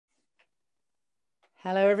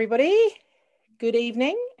Hello, everybody. Good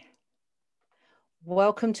evening.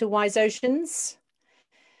 Welcome to WiseOceans.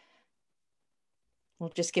 We'll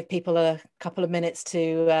just give people a couple of minutes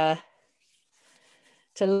to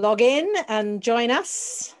log in and join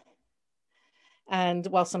us. And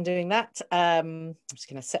whilst I'm doing that, I'm just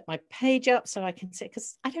going to set my page up so I can see,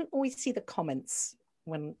 because I don't always see the comments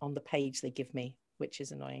when on the page they give me, which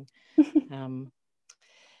is annoying.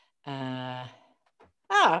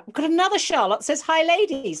 We've got another Charlotte says, hi,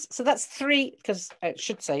 ladies. So that's three, because I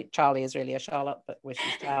should say Charlie is really a Charlotte, but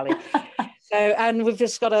she's Charlie. So, and we've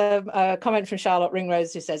just got a comment from Charlotte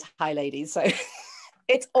Ringrose who says, hi, ladies. So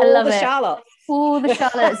it's all the Charlottes. All the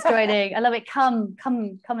Charlottes joining. I love it. Come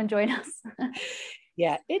and join us.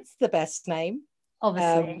 Yeah, it's the best name.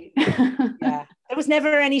 Obviously. Yeah, there was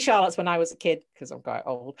never any Charlottes when I was a kid, because I'm quite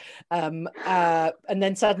old. And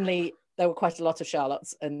then suddenly there were quite a lot of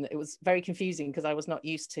Charlottes, and it was very confusing because I was not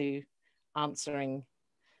used to answering.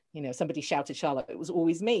 You know, somebody shouted Charlotte, it was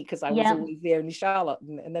always me because I was always the only Charlotte,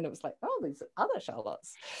 and then it was like, oh, there's other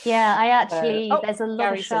Charlottes. Yeah, I actually there's a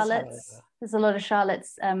lot of Charlottes. There's a lot of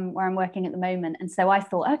Charlottes where I'm working at the moment, and so I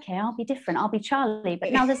thought, okay, I'll be different, I'll be Charlie,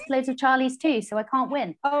 but now there's loads of Charlies too, so I can't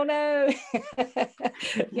win. Oh no.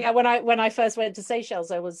 Yeah, when I first went to Seychelles,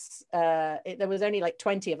 there was only like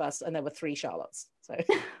 20 of us, and there were 3 Charlottes. So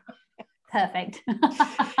perfect.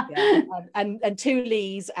 Yeah, and 2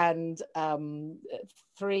 Lees and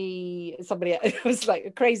 3 somebody. It was like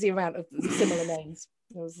a crazy amount of similar names.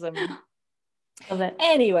 It was love it.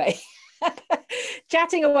 Anyway.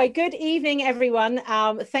 Chatting away. Good evening, everyone.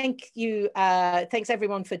 Thanks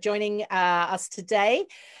everyone for joining us today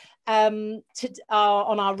on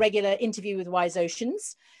our regular interview with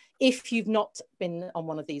WiseOceans. If you've not been on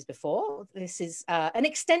one of these before, this is an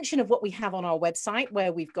extension of what we have on our website,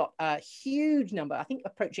 where we've got a huge number, I think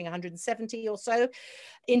approaching 170 or so,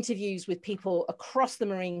 interviews with people across the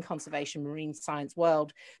marine conservation, marine science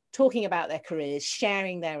world, talking about their careers,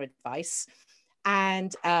 sharing their advice.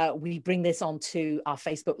 And we bring this onto our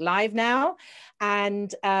Facebook Live now.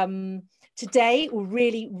 And today, we're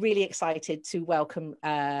really, really excited to welcome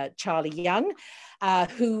Charlie Young,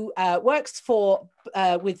 who works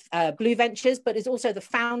with Blue Ventures, but is also the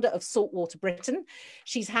founder of Saltwater Britain.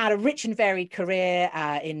 She's had a rich and varied career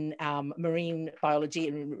in marine biology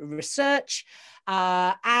and research,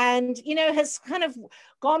 and has kind of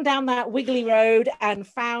gone down that wiggly road and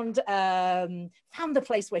found the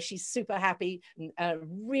place where she's super happy. A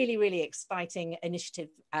really, really exciting initiative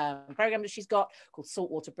program that she's got called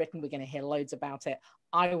Saltwater Britain. We're going to hear loads about it.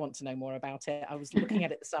 I want to know more about it. I was looking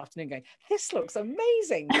at it this afternoon going, this looks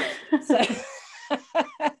amazing.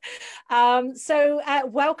 So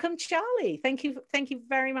welcome, Charlie. Thank you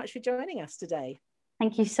very much for joining us today.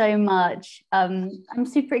 Thank you so much. I'm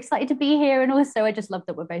super excited to be here, and also I just love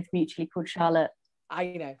that we're both mutually called Charlotte. I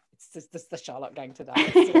know, it's just the Charlotte gang today.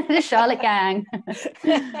 The Charlotte gang.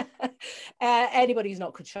 Anybody who's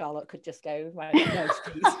not called Charlotte could just go, right, no,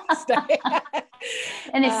 please stay.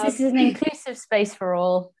 And this is an inclusive space for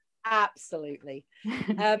all. Absolutely.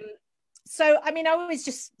 So, I mean, I always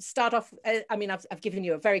just start off, I've given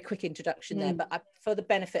you a very quick introduction there, but for the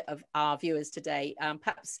benefit of our viewers today,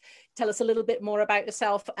 perhaps tell us a little bit more about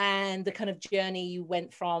yourself and the kind of journey you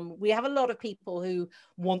went from. We have a lot of people who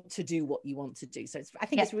want to do what you want to do. So I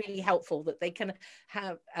think it's really helpful that they can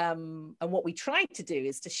have, and what we try to do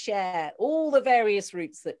is to share all the various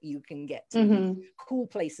routes that you can get to cool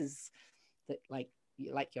places that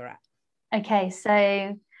you're at. Okay,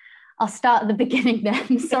 so I'll start at the beginning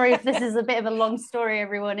then. Sorry if this is a bit of a long story,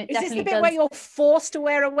 everyone. Is this the bit where you're forced to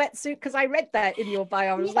wear a wetsuit? Because I read that in your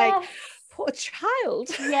bio. I was like, poor child.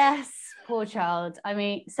 Yes, poor child. I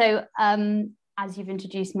mean, so as you've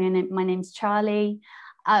introduced me, my name's Charlie.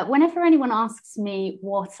 Whenever anyone asks me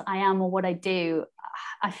what I am or what I do,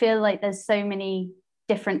 I feel like there's so many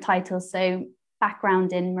different titles. So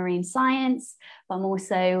background in marine science, but I'm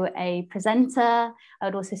also a presenter. I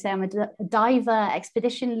would also say I'm a diver,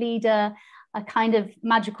 expedition leader, a kind of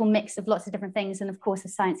magical mix of lots of different things, and of course a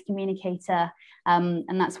science communicator,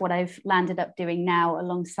 and that's what I've landed up doing now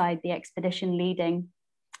alongside the expedition leading.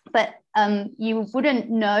 But you wouldn't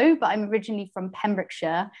know, but I'm originally from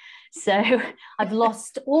Pembrokeshire, so I've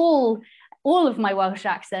lost all of my Welsh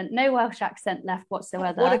accent, no Welsh accent left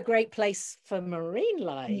whatsoever. What a great place for marine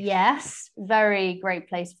life. Yes, very great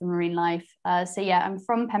place for marine life. So yeah, I'm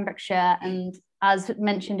from Pembrokeshire, and as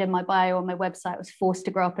mentioned in my bio on my website, I was forced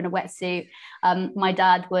to grow up in a wetsuit. My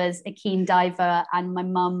dad was a keen diver and my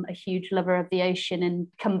mum a huge lover of the ocean, and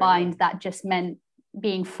combined that just meant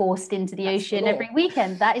being forced into the That's ocean the every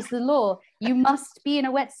weekend. That is the law. You must be in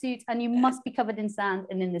a wetsuit and you must be covered in sand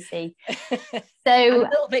and in the sea. So and a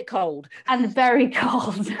little bit cold. And very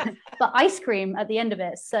cold, but ice cream at the end of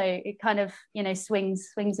it. So it kind of, you know,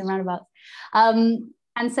 swings and roundabouts.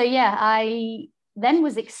 And so, yeah, I then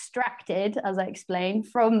was extracted, as I explained,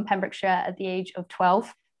 from Pembrokeshire at the age of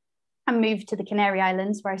 12 and moved to the Canary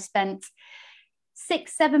Islands, where I spent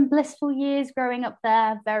 6-7 blissful years growing up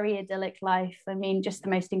there. Very idyllic life. I mean, just the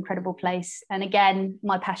most incredible place. And again,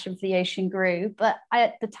 my passion for the ocean grew. But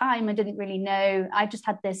at the time, I didn't really know. I just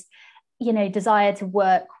had this, you know, desire to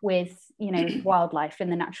work with, you know, wildlife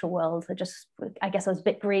in the natural world. I guess I was a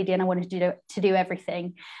bit greedy and I wanted to do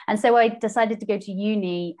everything. And so I decided to go to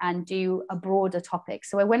uni and do a broader topic.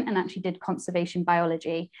 So I went and actually did conservation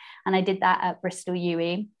biology, and I did that at Bristol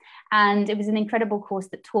UE. And it was an incredible course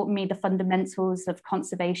that taught me the fundamentals of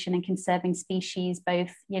conservation and conserving species,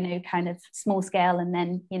 both, you know, kind of small scale and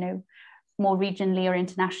then, you know, more regionally or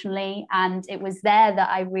internationally. And it was there that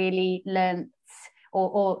I really learned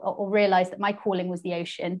or realized that my calling was the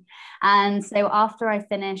ocean. And so after I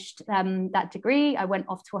finished that degree, I went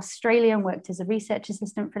off to Australia and worked as a research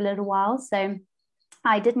assistant for a little while. So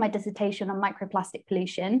I did my dissertation on microplastic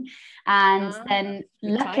pollution. And then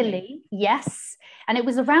luckily, yes. And it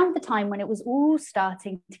was around the time when it was all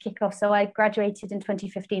starting to kick off. So I graduated in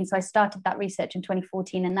 2015. So I started that research in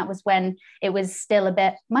 2014. And that was when it was still a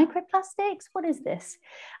bit, microplastics, what is this?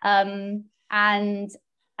 And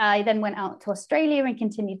I then went out to Australia and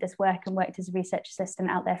continued this work and worked as a research assistant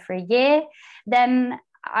out there for a year. Then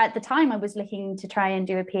at the time I was looking to try and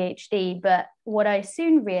do a PhD, but what I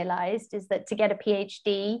soon realized is that to get a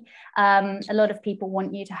PhD, a lot of people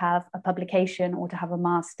want you to have a publication or to have a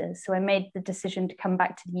master's. So I made the decision to come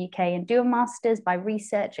back to the UK and do a master's by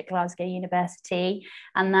research at Glasgow University.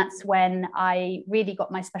 And that's when I really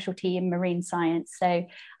got my specialty in marine science. So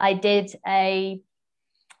I did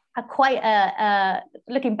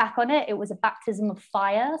looking back on it, it was a baptism of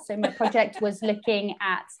fire. So my project was looking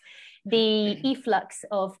at the efflux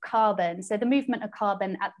of carbon, so the movement of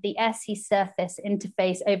carbon at the air-sea surface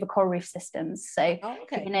interface over coral reef systems. So,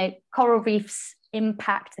 you know, coral reefs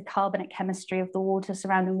impact the carbonic chemistry of the water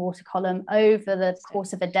surrounding water column over the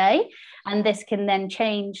course of a day. And this can then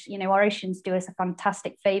change, you know, our oceans do us a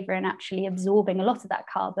fantastic favor in actually absorbing a lot of that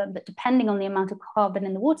carbon, but depending on the amount of carbon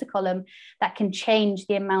in the water column, that can change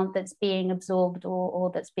the amount that's being absorbed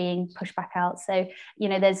or that's being pushed back out. So, you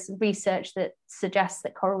know, there's research that suggests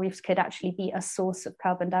that coral reefs could actually be a source of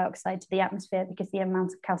carbon dioxide to the atmosphere because the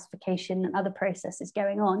amount of calcification and other processes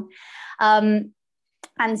going on.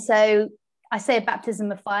 And so I say a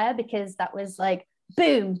baptism of fire because that was like,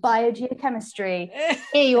 boom, biogeochemistry.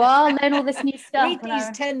 Here you are, learn all this new stuff. Read these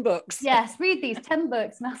 10 books. Yes, read these 10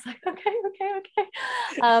 books. And I was like,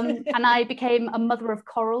 okay. And I became a mother of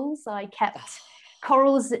corals. I kept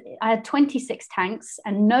corals. I had 26 tanks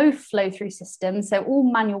and no flow through system. So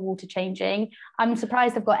all manual water changing. I'm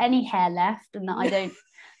surprised I've got any hair left and that I don't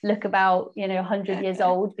look about, you know, 100 years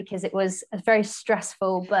old because it was very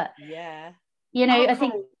stressful. But, you know, I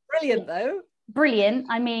think brilliant though. Brilliant.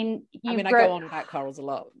 I mean, I go on about corals a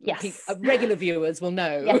lot. Yes. Regular viewers will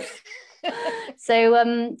know. Yes. So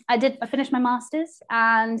I finished my master's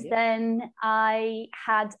and then I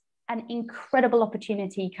had an incredible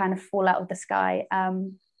opportunity kind of fall out of the sky. A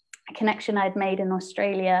connection I'd made in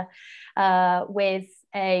Australia with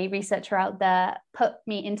a researcher out there put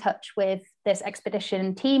me in touch with this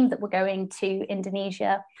expedition team that were going to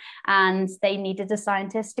Indonesia, and they needed a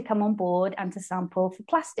scientist to come on board and to sample for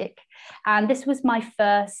plastic. And this was my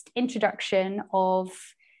first introduction of,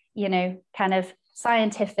 you know, kind of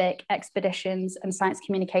scientific expeditions and science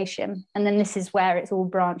communication. And then this is where it's all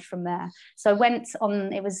branched from there. So I went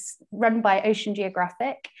on, it was run by Ocean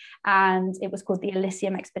Geographic and it was called the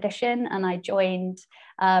Elysium Expedition. And I joined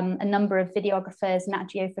a number of videographers, Nat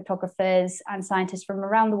Geo photographers and scientists from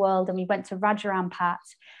around the world. And we went to Raja Ampat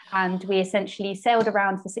and we essentially sailed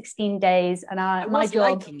around for 16 days. And my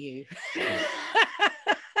job... liking you.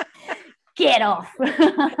 Get off.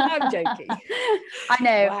 I'm joking. I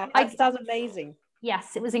know. Wow, that sounds amazing.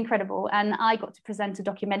 Yes, it was incredible. And I got to present a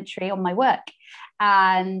documentary on my work.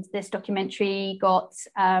 And this documentary got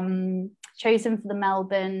chosen for the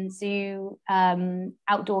Melbourne Zoo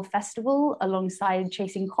Outdoor Festival alongside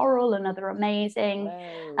Chasing Coral and other amazing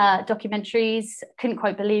documentaries. Couldn't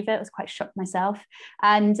quite believe it. I was quite shocked myself.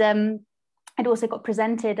 And it also got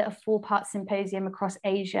presented at a 4-part symposium across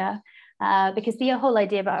Asia. Because the whole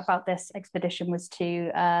idea about this expedition was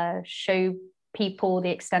to show people the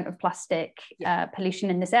extent of plastic pollution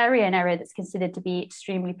in this area, an area that's considered to be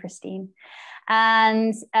extremely pristine.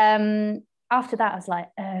 And after that, I was like,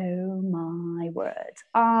 oh my word,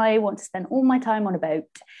 I want to spend all my time on a boat,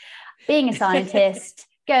 being a scientist,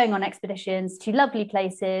 going on expeditions to lovely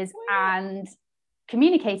places and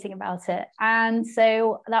communicating about it. And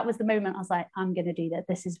so that was the moment I was like, I'm going to do that.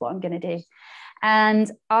 This is what I'm going to do. And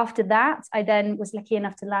after that, I then was lucky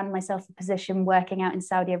enough to land myself a position working out in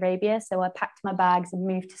Saudi Arabia. So I packed my bags and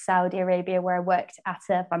moved to Saudi Arabia, where I worked at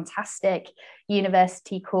a fantastic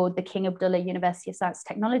university called the King Abdullah University of Science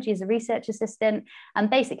and Technology as a research assistant. And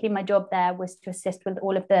basically my job there was to assist with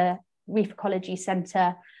all of the Reef Ecology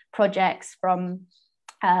Centre projects from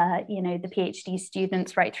the PhD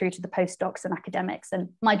students right through to the postdocs and academics. And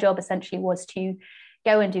my job essentially was to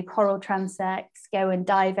go and do coral transects, go and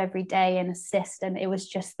dive every day and assist. And it was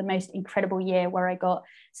just the most incredible year where I got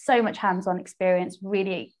so much hands-on experience,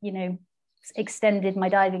 really, extended my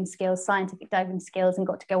diving skills, scientific diving skills, and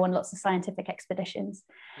got to go on lots of scientific expeditions.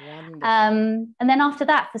 And then after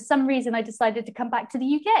that, for some reason, I decided to come back to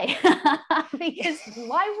the UK because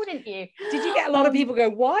why wouldn't you? Did you get a lot of people go,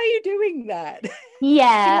 why are you doing that?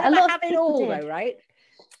 Yeah, a lot have it all though, right?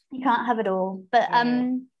 You can't have it all. But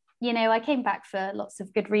I came back for lots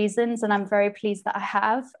of good reasons, and I'm very pleased that I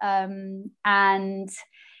have. And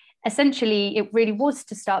essentially, it really was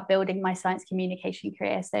to start building my science communication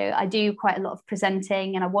career. So I do quite a lot of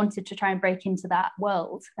presenting, and I wanted to try and break into that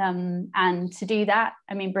world. And to do that,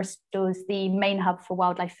 Bristol is the main hub for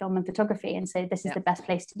wildlife film and photography. And so this is the best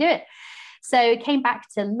place to do it. So came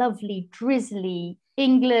back to lovely, drizzly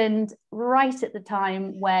England right at the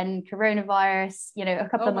time when coronavirus, a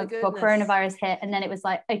couple of months before coronavirus hit. And then it was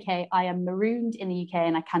like, okay, I am marooned in the UK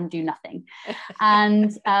and I can do nothing.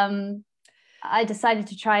 And I decided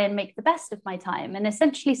to try and make the best of my time. And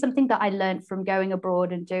essentially something that I learned from going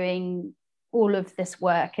abroad and doing all of this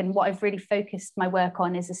work, and what I've really focused my work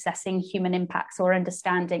on, is assessing human impacts or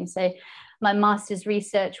understanding. So my master's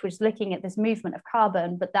research was looking at this movement of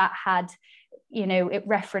carbon, but that had, it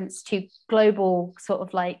referenced to global sort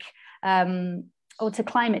of or to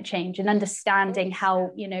climate change, and understanding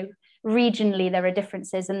how, regionally there are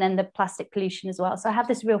differences, and then the plastic pollution as well. So I have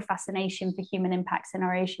this real fascination for human impacts in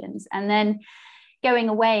our oceans. And then going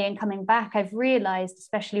away and coming back, I've realized,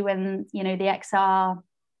 especially when, the XR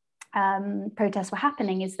protests were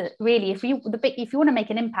happening, is that really if you want to make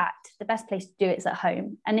an impact, the best place to do it is at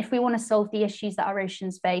home. And if we want to solve the issues that our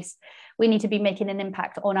oceans face, we need to be making an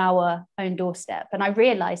impact on our own doorstep. And I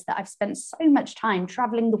realized that I've spent so much time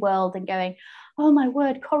traveling the world and going, oh my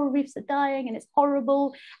word, coral reefs are dying and it's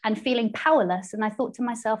horrible, and feeling powerless. And I thought to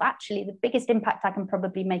myself, actually the biggest impact I can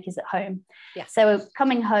probably make is at home. So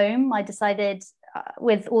coming home, I decided,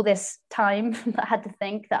 with all this time that I had to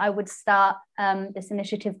think, that I would start this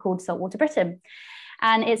initiative called Saltwater Britain.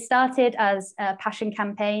 And it started as a passion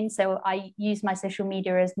campaign. So I used my social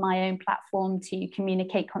media as my own platform to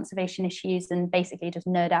communicate conservation issues and basically just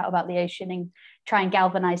nerd out about the ocean and try and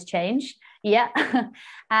galvanize change.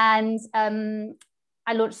 And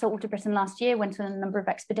I launched Saltwater Britain last year, went on a number of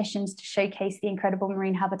expeditions to showcase the incredible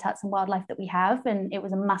marine habitats and wildlife that we have, and it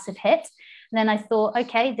was a massive hit. And then I thought,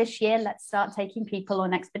 okay, this year, let's start taking people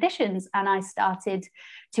on expeditions. And I started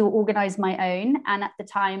to organize my own. And at the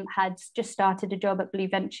time had just started a job at Blue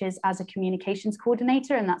Ventures as a communications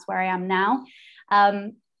coordinator, and that's where I am now.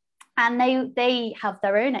 And they have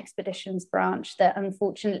their own expeditions branch that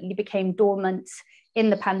unfortunately became dormant in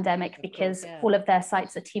the pandemic because all of their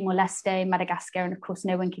sites are Timor-Leste, Madagascar, and of course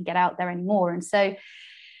no one can get out there anymore. And so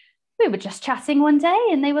we were just chatting one day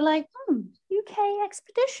and they were like, UK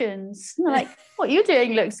expeditions. And they're like, what you're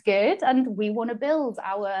doing looks good, and we want to build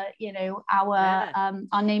our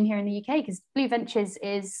name here in the UK, because Blue Ventures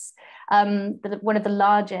is one of the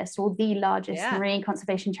largest, or the largest marine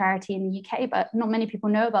conservation charity in the UK, but not many people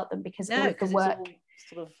know about them because all of the work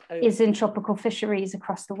is in tropical fisheries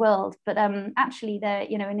across the world. But actually they're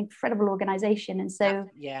an incredible organization. And so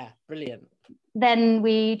brilliant. Then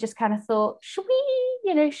we just kind of thought, should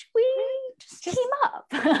we just team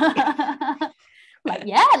up? Like,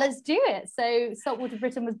 yeah, let's do it. So Saltwater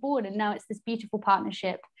Britain was born, and now it's this beautiful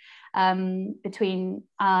partnership between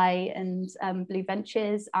I and Blue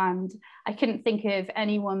Ventures, and I couldn't think of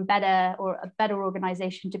anyone better, or a better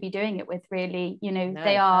organization to be doing it with, really.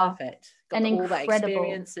 They are perfect. Got all that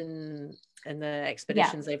experience in the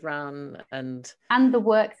expeditions they've run and the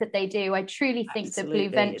work that they do. I truly think that Blue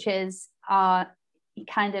Ventures are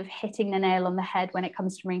kind of hitting the nail on the head when it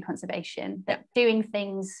comes to marine conservation, that doing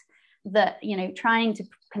things that, you know, trying to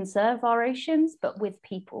conserve our oceans, but with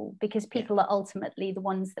people, because people are ultimately the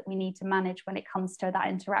ones that we need to manage when it comes to that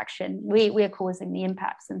interaction. We're causing the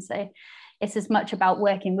impacts. And so it's as much about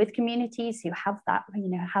working with communities who have that, you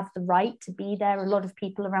know, have the right to be there. A lot of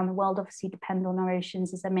people around the world obviously depend on our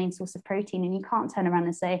oceans as their main source of protein, and you can't turn around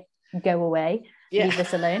and say, go away, leave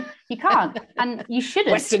us alone. You can't, and you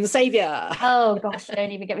shouldn't. Western savior. Oh gosh,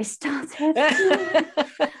 don't even get me started.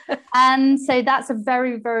 And so that's a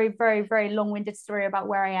very, very, very, very long-winded story about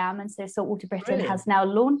where I am. And so Saltwater Britain has now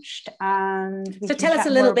launched, and so tell us a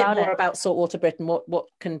little bit more about Saltwater Britain. What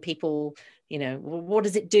can people, you know, what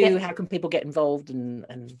does it do? How can people get involved?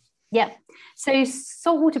 And yeah, so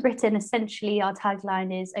Saltwater Britain, essentially our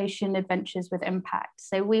tagline is Ocean Adventures with Impact.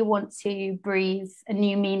 So we want to breathe a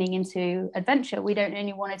new meaning into adventure. We don't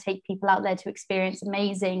only want to take people out there to experience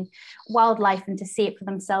amazing wildlife and to see it for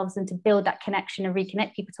themselves and to build that connection and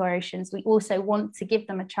reconnect people to our oceans. We also want to give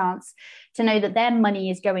them a chance to know that their money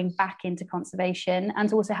is going back into conservation, and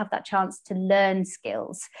to also have that chance to learn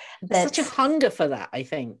skills. There's such a hunger for that, I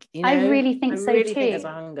think. You know, I really think so really too. Think there's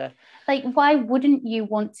a hunger. Like, why wouldn't you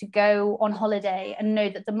want to go on holiday and know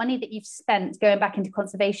that the money that you've spent going back into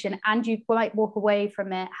conservation, and you might walk away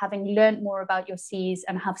from it having learned more about your seas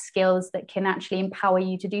and have skills that can actually empower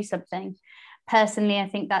you to do something? Personally, I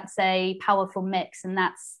think that's a powerful mix, and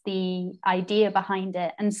that's the idea behind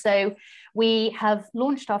it. And so we have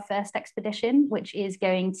launched our first expedition, which is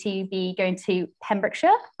going to be going to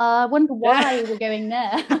Pembrokeshire. I wonder why we're going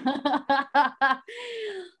there.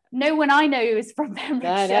 No one I know is from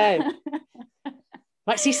Pembrokeshire. No.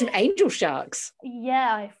 Might see some angel sharks.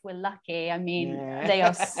 Yeah, if we're lucky. I mean, they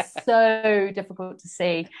are so difficult to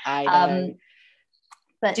see. I know.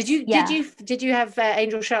 But did you have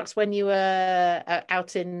angel sharks when you were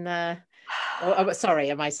out in?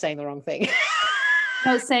 Sorry, am I saying the wrong thing?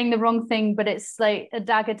 Not saying the wrong thing, but it's like a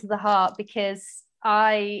dagger to the heart, because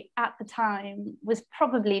I, at the time, was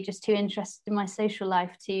probably just too interested in my social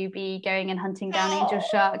life to be going and hunting down angel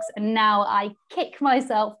sharks. And now I kick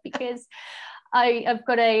myself because I've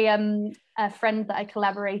got a friend that I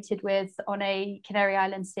collaborated with on a Canary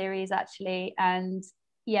Islands series, actually. And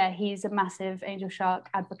yeah, he's a massive angel shark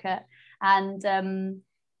advocate. And the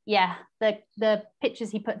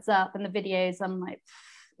pictures he puts up and the videos, I'm like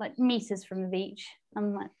meters from the beach.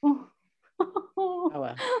 I'm like, oh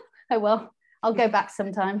well. Oh well. I'll go back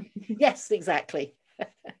sometime. Yes, exactly.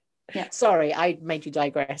 Yeah. Sorry, I made you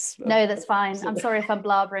digress. No, that's fine. I'm sorry if I'm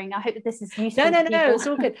blabbering. I hope that this is useful. No, it's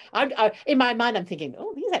all good. In my mind, I'm thinking,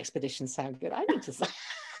 oh, these expeditions sound good. I need to.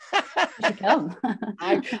 You should come.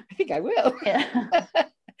 I think I will. Yeah.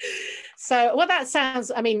 So, well, that sounds.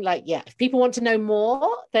 I mean, like, yeah. If people want to know more,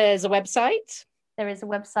 there's a website. There is a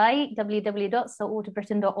website,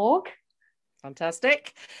 www.saltwaterbritain.org.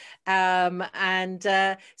 Fantastic. So, I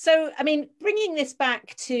mean, bringing this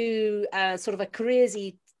back to sort of a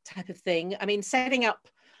careersy type of thing, I mean, setting up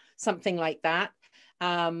something like that,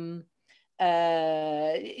 what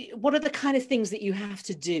are the kind of things that you have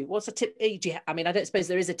to do? What's a tip? I mean, I don't suppose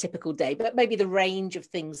there is a typical day, but maybe the range of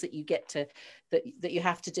things that you get to, that you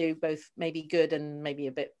have to do, both maybe good and maybe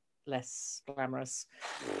a bit less glamorous.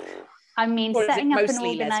 I mean, setting up an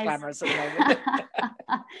mostly less glamorous at the moment?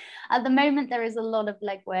 At the moment, there is a lot of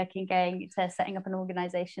legwork in going to setting up an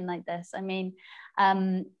organization like this. I mean,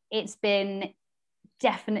 it's been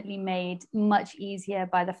definitely made much easier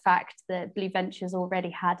by the fact that Blue Ventures already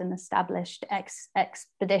had an established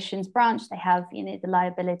expeditions branch. They have, you know, the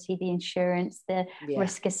liability, the insurance, the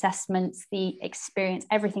risk assessments, the experience,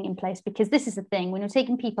 everything in place. Because this is the thing, when you're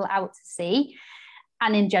taking people out to sea,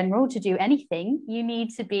 and in general to do anything, you need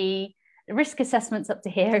to be risk assessments up to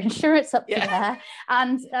here, insurance up to there,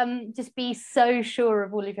 and just be so sure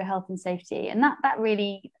of all of your health and safety. And that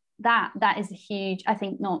really is a huge, I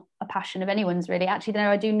think, not a passion of anyone's really. Actually,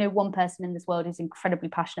 I do know one person in this world who's incredibly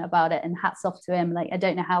passionate about it, and hats off to him. Like, I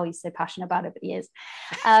don't know how he's so passionate about it, but he is.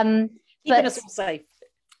 Keeping us all safe.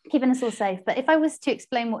 Keeping us all safe. But if I was to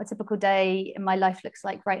explain what a typical day in my life looks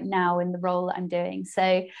like right now in the role that I'm doing,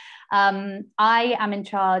 so I am in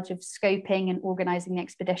charge of scoping and organizing the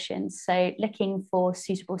expeditions, so looking for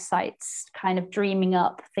suitable sites, kind of dreaming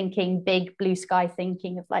up, thinking big blue sky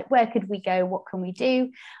thinking of like, where could we go, what can we do?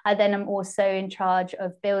 I then am also in charge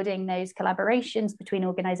of building those collaborations between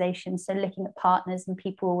organizations, so looking at partners and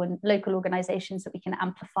people and local organizations that we can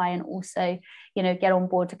amplify and also, you know, get on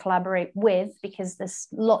board to collaborate with, because there's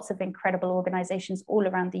lots of incredible organizations all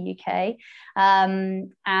around the UK,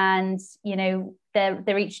 and you know,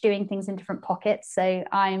 they're each doing things in different pockets. So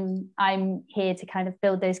I'm here to kind of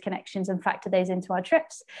build those connections and factor those into our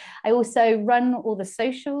trips. I also run all the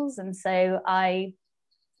socials, and so I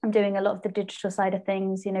I'm doing a lot of the digital side of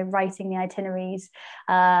things, you know, writing the itineraries,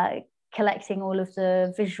 collecting all of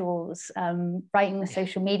the visuals, writing the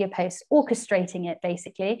social media posts, orchestrating it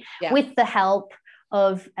basically, with the help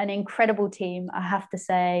of an incredible team. I have to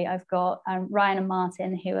say, I've got Ryan and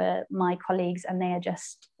Martin, who are my colleagues, and they are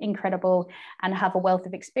just incredible and have a wealth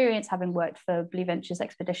of experience, having worked for Blue Ventures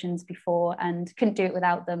expeditions before, and couldn't do it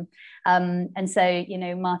without them. And so, you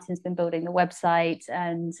know, Martin's been building the website,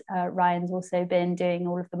 and Ryan's also been doing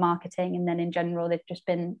all of the marketing. And then in general, they've just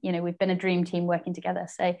been, you know, we've been a dream team working together.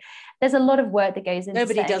 So there's a lot of work that goes into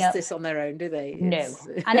Nobody does this on their own, do they? No.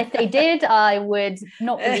 And if they did, I would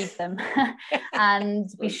not believe them and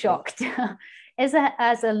be shocked. It's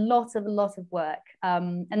a lot of work.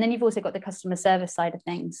 And then you've also got the customer service side of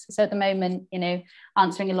things. So at the moment, you know,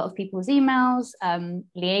 answering a lot of people's emails,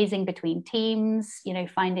 liaising between teams, you know,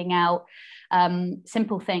 finding out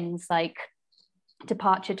simple things like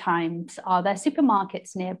departure times. Are there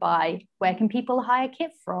supermarkets nearby? Where can people hire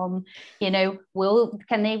kit from? You know,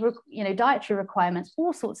 can they, you know, dietary requirements,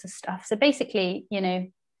 all sorts of stuff. So basically, you know,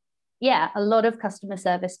 yeah, a lot of customer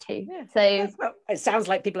service too. Yeah. So it sounds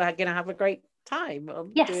like people are going to have a great time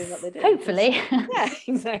doing what they do. Hopefully. Yeah,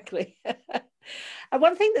 exactly. And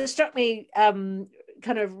one thing that struck me, kind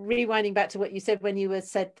of rewinding back to what you said when you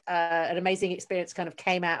said an amazing experience kind of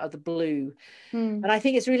came out of the blue. And I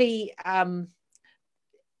think it's really, I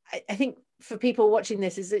think for people watching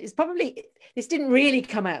this, is probably, this didn't really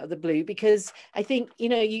come out of the blue, because I think, you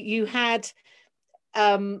know, you had,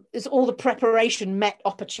 it's all the preparation met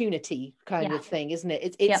opportunity kind of thing, isn't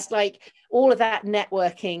it? It's like all of that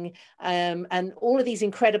networking, and all of these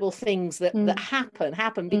incredible things that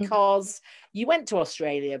happen because you went to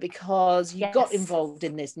Australia, because you got involved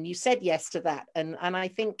in this and you said yes to that. And I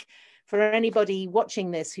think for anybody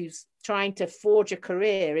watching this who's trying to forge a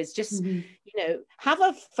career, is just, you know, have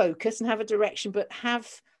a focus and have a direction, but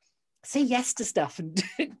say yes to stuff and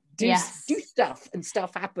do stuff, and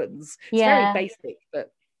stuff happens. It's very basic,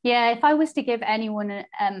 but yeah, if I was to give anyone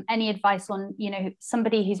any advice on, you know,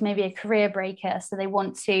 somebody who's maybe a career breaker, so they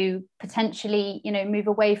want to potentially, you know, move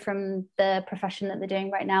away from the profession that they're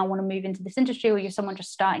doing right now, want to move into this industry, or you're someone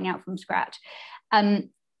just starting out from scratch,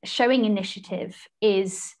 showing initiative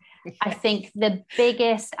is, I think, the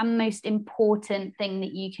biggest and most important thing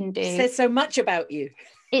that you can do. It says so much about you.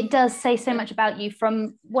 It does say so much about you,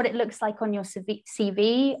 from what it looks like on your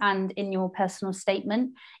CV and in your personal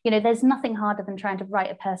statement. You know, there's nothing harder than trying to write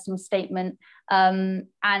a personal statement. And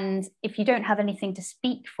if you don't have anything to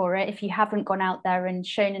speak for it, if you haven't gone out there and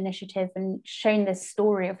shown initiative and shown this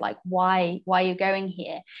story of like why you're going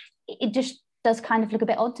here, it just does kind of look a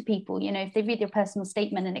bit odd to people. You know, if they read your personal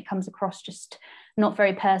statement and it comes across just not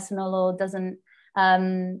very personal, or doesn't,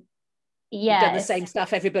 you've done the same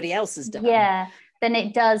stuff everybody else has done. Yeah.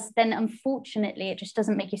 Then unfortunately it just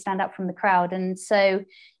doesn't make you stand out from the crowd. And so,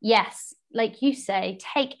 yes, like you say,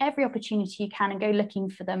 take every opportunity you can and go looking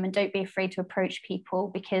for them, and don't be afraid to approach people,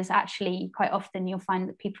 because actually quite often you'll find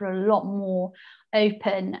that people are a lot more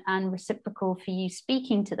open and reciprocal for you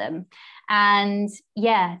speaking to them. And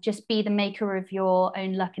yeah, just be the maker of your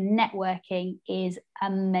own luck, and networking is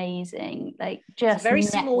amazing. Like, just it's a very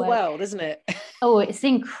small world, isn't it? Oh, it's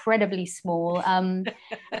incredibly small. And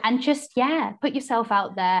just, put yourself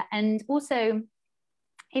out there. And also,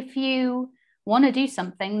 if you want to do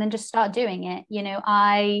something, then just start doing it. You know,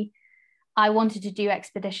 I wanted to do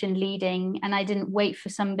expedition leading, and I didn't wait for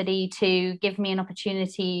somebody to give me an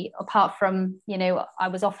opportunity, apart from, you know, I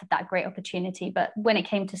was offered that great opportunity. But when it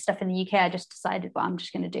came to stuff in the UK, I just decided, well, I'm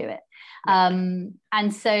just going to do it.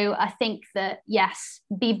 And so I think that, yes,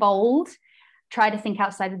 be bold, try to think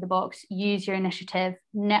outside of the box, use your initiative,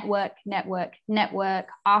 network,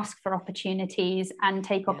 ask for opportunities and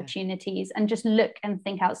take opportunities, and just look and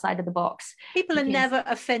think outside of the box. People are never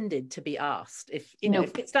offended to be asked, if, you know,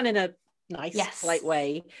 if it's done in a nice, polite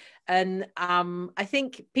way. And I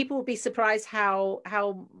think people will be surprised how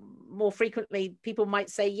more frequently people might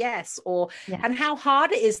say yes, and how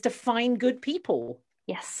hard it is to find good people.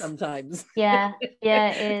 Yes. Sometimes. Yeah, it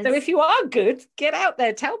is. So if you are good, get out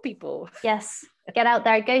there, tell people. Yes, get out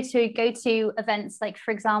there, go to events. Like,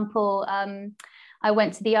 for example, I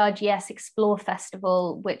went to the RGS Explore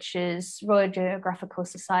Festival, which is Royal Geographical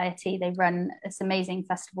Society. They run this amazing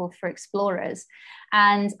festival for explorers.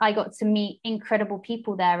 And I got to meet incredible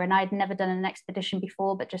people there. And I'd never done an expedition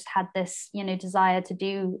before, but just had this, you know, desire to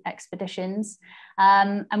do expeditions.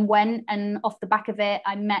 And went, and off the back of it,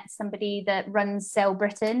 I met somebody that runs Sail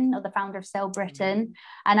Britain, or the founder of Sail Britain.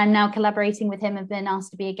 And I'm now collaborating with him and been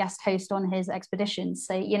asked to be a guest host on his expeditions.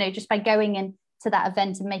 So, you know, just by going into that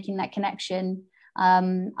event and making that connection,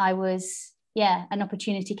 I was an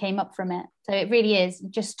opportunity came up from it. So it really is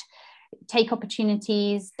just take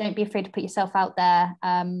opportunities, don't be afraid to put yourself out there,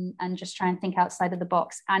 and just try and think outside of the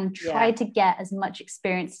box, and try to get as much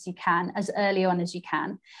experience as you can as early on as you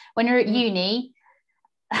can. When you're at uni,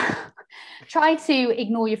 try to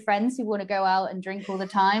ignore your friends who want to go out and drink all the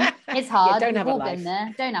time. It's hard. Don't have a life. Been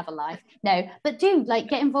there. Don't have a life. No, but do like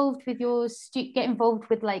get involved with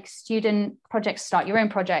like student projects. Start your own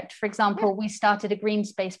project. For example, we started a green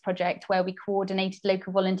space project where we coordinated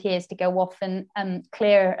local volunteers to go off and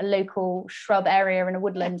clear a local shrub area in a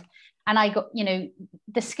woodland. And I got,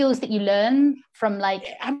 the skills that you learn from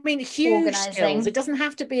huge skills. It doesn't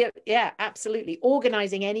have to be absolutely.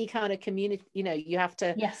 Organizing any kind of community, you have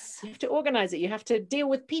to organize it. You have to deal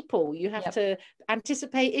with people. You have to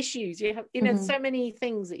anticipate issues. You have, so many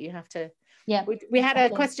things that you have to. Yeah. We had a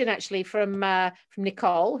question actually from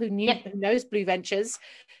Nicole, who knows Blue Ventures,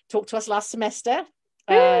 talked to us last semester.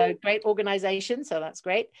 Great organization, so that's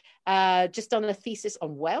great. Just done a thesis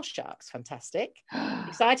on whale sharks. Fantastic.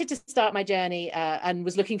 Excited to start my journey, and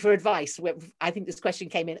was looking for advice. I think this question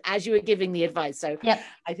came in as you were giving the advice, so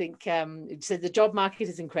I think so the job market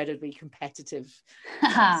is incredibly competitive.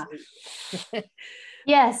 So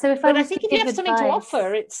but I think if you have something to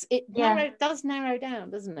offer, it does narrow down,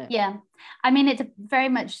 doesn't it? It's very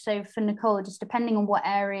much so for Nicole, just depending on what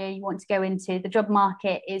area you want to go into. The job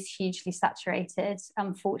market is hugely saturated,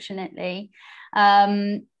 unfortunately.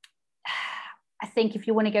 I think if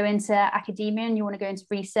you want to go into academia and you want to go into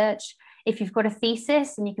research, if you've got a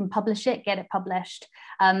thesis and you can publish it, get it published.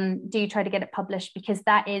 Do try to get it published, because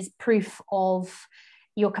that is proof of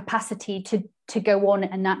your capacity to go on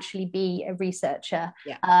and actually be a researcher.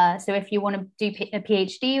 So if you want to do a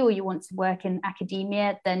PhD or you want to work in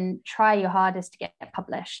academia, then try your hardest to get it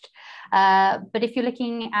published. But if you're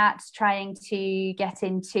looking at trying to get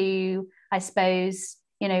into, I suppose,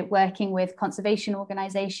 working with conservation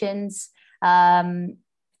organizations, again,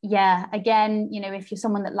 if you're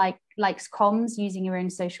someone that likes comms, using your own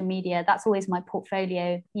social media, that's always my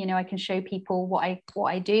portfolio. I can show people what I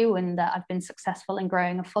do, and that I've been successful in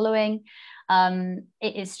growing a following.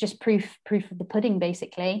 It is just proof of the pudding,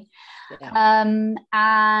 basically. And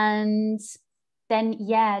then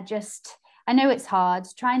just, I know it's hard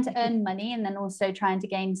trying to earn money and then also trying to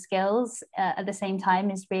gain skills at the same time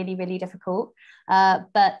is really, really difficult.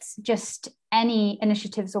 But just any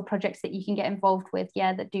initiatives or projects that you can get involved with,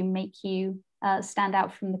 that do make you stand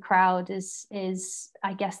out from the crowd is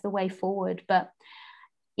I guess the way forward. But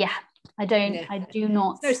I do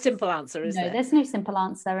not. There's no simple answer, is there? No, there's no simple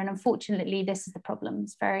answer, and unfortunately, this is the problem.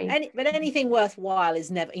 It's but anything worthwhile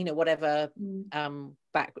is never, whatever. There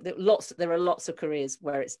are lots of careers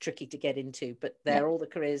where it's tricky to get into, but they're all the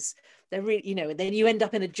careers. They're really, then you end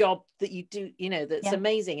up in a job that you do, that's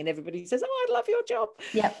amazing, and everybody says, "Oh, I love your job."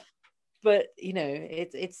 But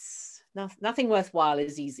it's nothing worthwhile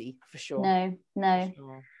is easy, for sure. No. For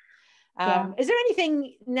sure. Is there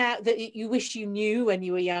anything now that you wish you knew when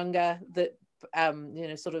you were younger that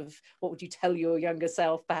sort of, what would you tell your younger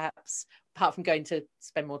self, perhaps, apart from going to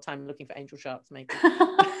spend more time looking for angel sharks, maybe?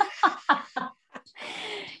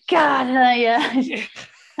 God,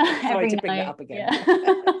 Sorry to bring that up again.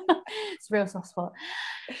 It's a real soft spot.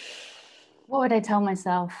 What would I tell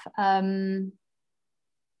myself?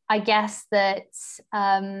 I guess that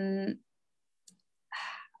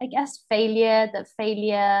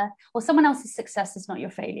failure or someone else's success is not your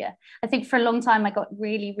failure. I think for a long time I got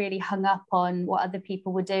really, really hung up on what other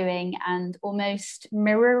people were doing and almost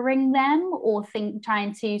mirroring them, or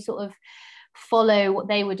trying to sort of follow what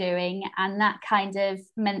they were doing. And that kind of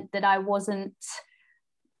meant that I wasn't,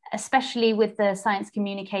 especially with the science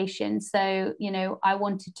communication. So, I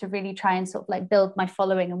wanted to really try and sort of build my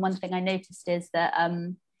following. And one thing I noticed is that,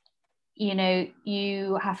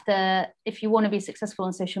 you have to, if you want to be successful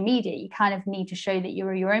on social media, you kind of need to show that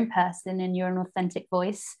you're your own person and you're an authentic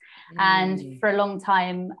voice. And for a long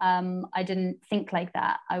time, I didn't think like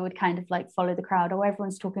that. I would kind of follow the crowd. Oh,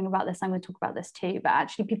 everyone's talking about this, I'm going to talk about this too. But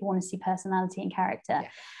actually people want to see personality and character.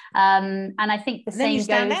 And I think the same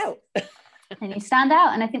goes. And you stand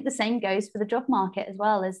out. And I think the same goes for the job market as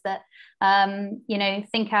well, is that,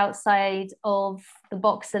 think outside of the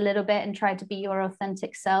box a little bit and try to be your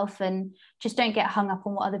authentic self, and just don't get hung up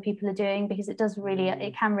on what other people are doing, because it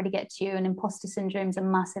can really get to you. And imposter syndrome is a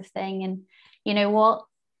massive thing. And you know what?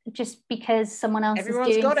 Just because someone else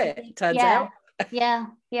everyone's got it, turns out.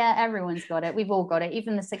 Yeah, everyone's got it. We've all got it.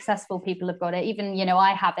 Even the successful people have got it. Even,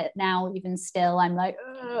 I have it now. Even still, I'm like,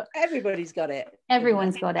 ugh. Everybody's got it.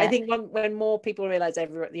 Everyone's got it. I think when more people realize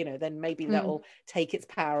then maybe that'll take its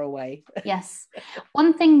power away. Yes.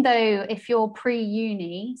 One thing though, if you're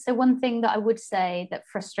pre-uni, so one thing that I would say that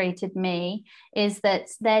frustrated me is that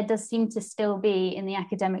there does seem to still be in the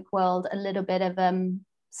academic world a little bit of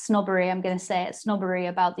snobbery, I'm going to say it, snobbery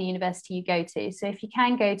about the university you go to. So if you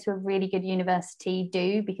can go to a really good university,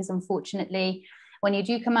 do, because unfortunately, when you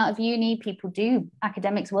do come out of uni,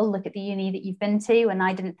 academics will look at the uni that you've been to. And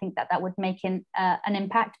I didn't think that would make an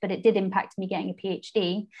impact, but it did impact me getting a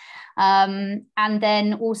PhD. And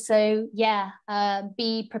then also,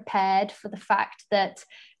 be prepared for the fact that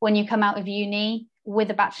when you come out of uni,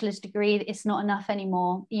 with a bachelor's degree, it's not enough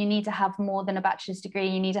anymore. You need to have more than a bachelor's degree.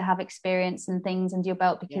 You need to have experience and things under your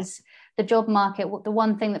belt, because the job market, the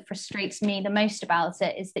one thing that frustrates me the most about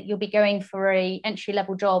it is that you'll be going for a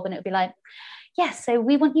entry-level job and it'll be like, yes, so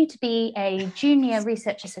we want you to be a junior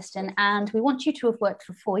research assistant and we want you to have worked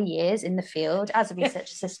for 4 years in the field as a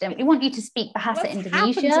research assistant. We want you to speak Bahasa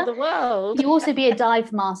Indonesia. To the world? You also be a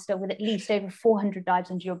dive master with at least over 400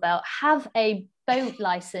 dives under your belt. Have a boat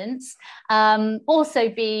license. Also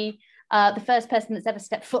be the first person that's ever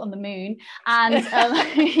stepped foot on the moon. And,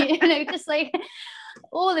 just like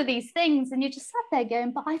all of these things. And you're just sat there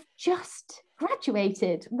going, but I've just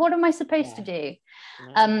graduated. What am I supposed to do?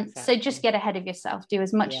 Exactly. So just get ahead of yourself. Do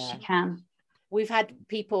as much as you can. We've had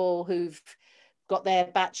people who've got their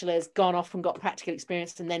bachelor's, gone off and got practical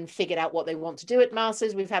experience, and then figured out what they want to do at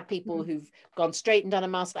masters. We've had people who've gone straight and done a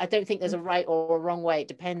master. I don't think there's a right or a wrong way. It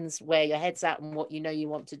depends where your head's at and what you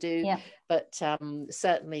want to do. Yeah. But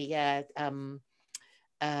certainly,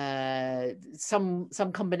 some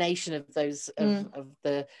combination of those of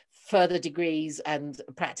the further degrees and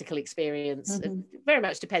practical experience. Very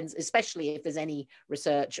much depends, especially if there's any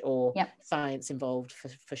research or science involved,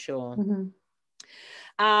 for sure.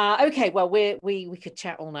 Okay, well, we could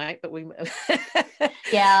chat all night, but we we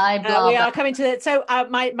are coming to it. So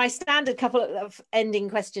my standard couple of ending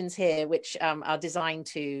questions here, which are designed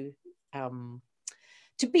to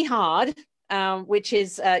be hard, which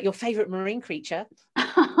is your favorite marine creature.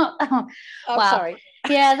 Sorry.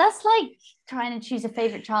 Yeah, that's like trying to choose a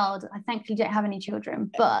favorite child. I thankfully don't have any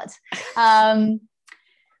children, but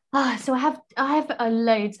so I have a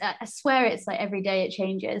loads. I swear it's like every day it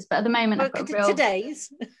changes, but at the moment I've got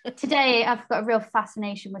today I've got a real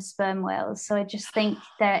fascination with sperm whales. So I just think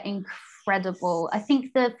they're incredible. I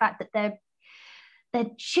think the fact that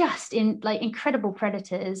they're just incredible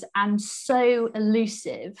predators and so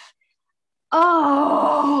elusive.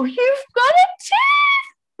 Oh, you've got a tooth!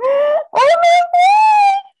 Oh my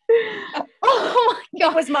god! Oh my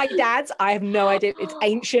god! It was my dad's. I have no idea. It's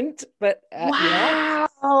ancient, but wow!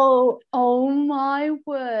 Oh my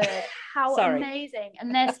word! How amazing!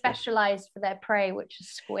 And they're specialized for their prey, which is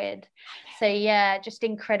squid. So yeah, just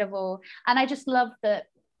incredible. And I just love that.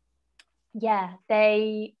 Yeah,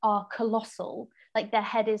 they are colossal. Like their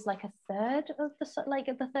head is like a third of their body.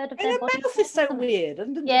 The mouth is so weird.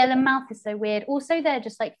 Yeah, the mouth is so weird. Also, they're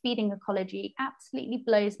just like feeding ecology absolutely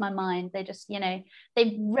blows my mind. They just, they're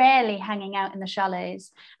rarely hanging out in the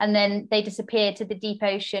shallows, and then they disappear to the deep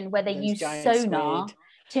ocean where they use sonar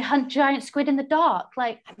to hunt giant squid in the dark.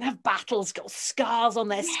 Like, and have battles, got scars on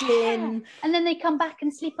their skin, and then they come back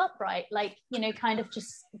and sleep upright, like kind of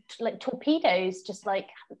just like torpedoes, just like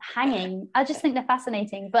hanging. I just think they're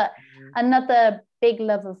fascinating. But another big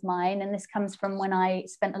love of mine, and this comes from when I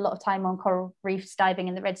spent a lot of time on coral reefs diving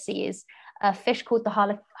in the Red Sea, is a fish called the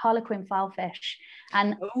harlequin filefish.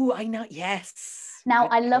 And I know, yes. Now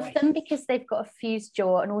I love them because they've got a fused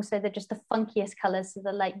jaw, and also they're just the funkiest colors. So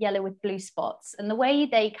they're like yellow with blue spots, and the way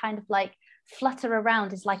they kind of like flutter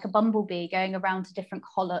around is like a bumblebee going around to different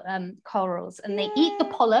corals, and they eat the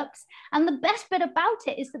polyps. And the best bit about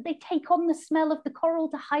it is that they take on the smell of the coral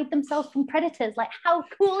to hide themselves from predators. Like, how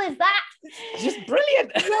cool is that? It's just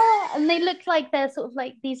brilliant. Yeah, and they look like they're sort of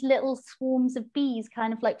like these little swarms of bees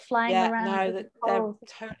kind of like flying around. No,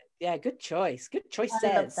 yeah, good choice. Good choice.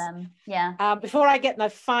 I love them. Yeah. Before I get my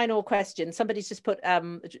final question, somebody's just put,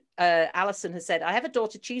 Alison has said, I have a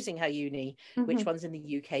daughter choosing her uni. Which ones in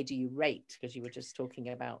the UK do you rate? Because you were just talking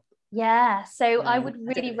about. Yeah, so I would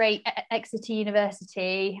really rate Exeter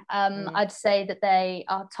University. I'd say that they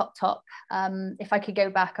are top. If I could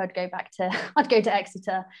go back, I'd go to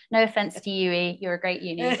Exeter. No offense to UE, you're a great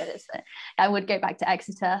uni, but I would go back to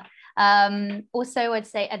Exeter. Also, I'd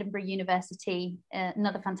say Edinburgh University,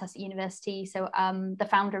 another fantastic university. So the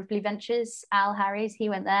founder of Blue Ventures, Al Harries, he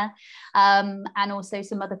went there. And also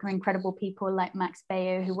some other incredible people like Max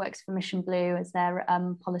Bayo, who works for Mission Blue as their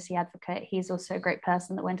policy advocate. He's also a great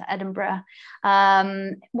person that went to Edinburgh.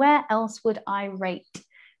 Where else would I rate?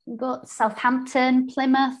 We've got Southampton,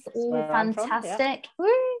 Plymouth, all fantastic. From,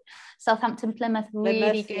 yeah. Southampton, Plymouth,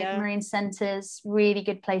 really good marine centres, really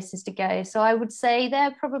good places to go. So I would say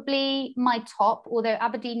they're probably my top, although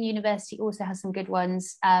Aberdeen University also has some good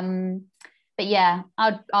ones. But yeah,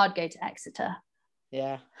 I'd go to Exeter.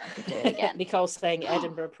 Yeah. Nicole's saying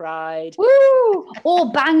Edinburgh Pride. Woo!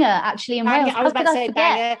 Or Bangor, actually, in Wales. I was about to say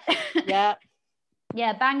Bangor. Yeah.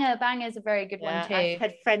 Yeah, Bangor is a very good one too. I've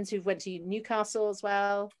had friends who've went to Newcastle as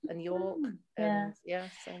well, and York.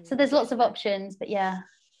 So there's lots of options, but yeah.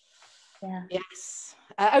 Yes.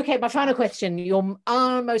 Okay, my final question. Your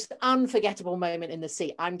most unforgettable moment in the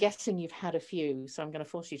sea. I'm guessing you've had a few, so I'm going to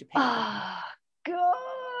force you to pick one. God.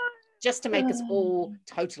 Just to make us all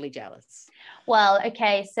totally jealous. Well,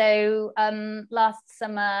 okay, so last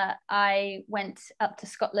summer I went up to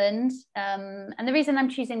Scotland, and the reason I'm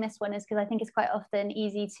choosing this one is because I think it's quite often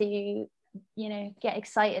easy to, get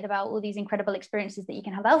excited about all these incredible experiences that you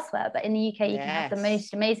can have elsewhere, but in the UK you can have the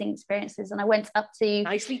most amazing experiences. And I went up to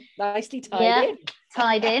nicely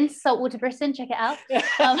tied in saltwater Britain. Check it out.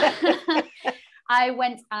 I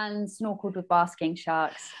went and snorkeled with basking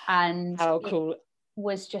sharks, and how cool.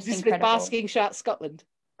 Was just this incredible. With Basking Shark Scotland.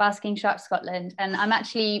 Basking Shark Scotland, and I'm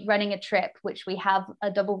actually running a trip which we have a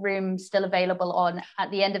double room still available on at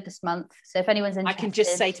the end of this month. So if anyone's interested, I can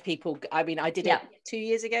just say to people, I mean, I did it 2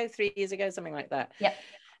 years ago, 3 years ago, something like that.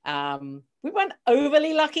 We weren't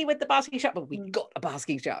overly lucky with the basking shark, but we got a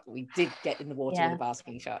basking shark. We did get in the water with a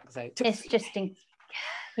basking shark. So it's just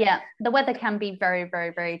the weather can be very,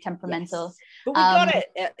 very, very temperamental. Yes. But we got it.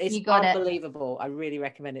 It's unbelievable. I really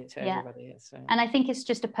recommend it to everybody. So. And I think it's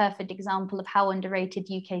just a perfect example of how underrated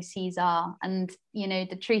UK seas are. And,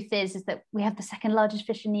 the truth is that we have the second largest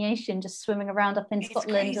fish in the ocean just swimming around up in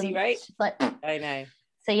Scotland. Crazy, and right? It's just like, I know.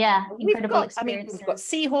 So incredible experiences. We've got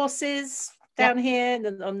seahorses down here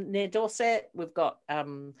near Dorset. We've got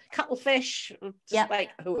cuttlefish.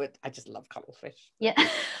 I just love cuttlefish. Yeah.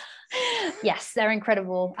 Yes, they're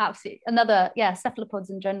incredible. Absolutely. Another, cephalopods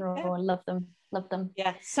in general. I love them.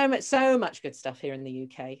 Yeah, so much good stuff here in the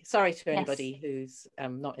UK. Sorry to anybody who's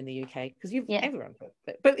not in the UK, because everyone,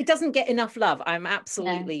 but it doesn't get enough love. I'm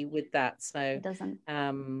absolutely with that. So it doesn't.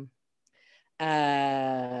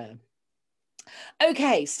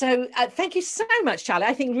 Okay, so thank you so much, Charlie.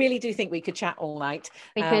 I really do think we could chat all night.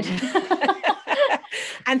 We could.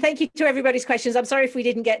 And thank you to everybody's questions. I'm sorry if we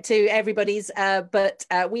didn't get to everybody's, but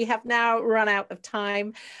we have now run out of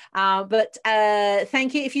time. But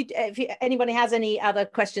thank you. If anybody has any other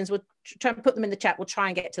questions, we'll try and put them in the chat. We'll try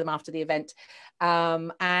and get to them after the event.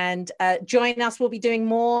 And join us. We'll be doing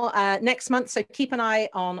more next month. So keep an eye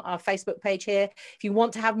on our Facebook page here. If you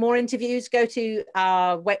want to have more interviews, go to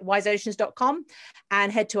wiseoceans.com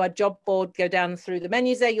and head to our job board. Go down through the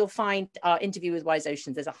menus there. You'll find our interview with Wise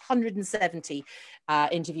Oceans. There's 170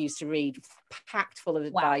 interviews to read, packed full of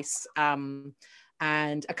advice.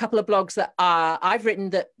 And a couple of blogs that I've written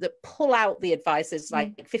that pull out the advice. There's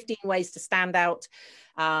like 15 ways to stand out.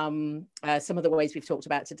 Some of the ways we've talked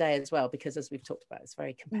about today as well, because as we've talked about, it's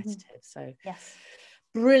very competitive. So yes,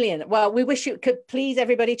 brilliant. Well, we wish you could please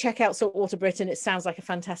everybody check out Saltwater Britain. It sounds like a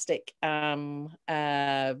fantastic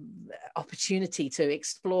opportunity to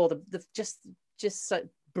explore the just so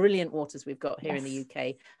brilliant waters we've got here in the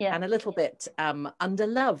UK, and a little bit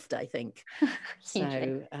underloved, I think.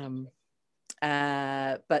 So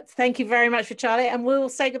but thank you very much for Charlie, and we'll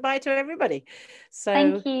say goodbye to everybody. So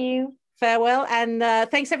thank you, farewell, and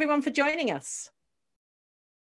thanks everyone for joining us.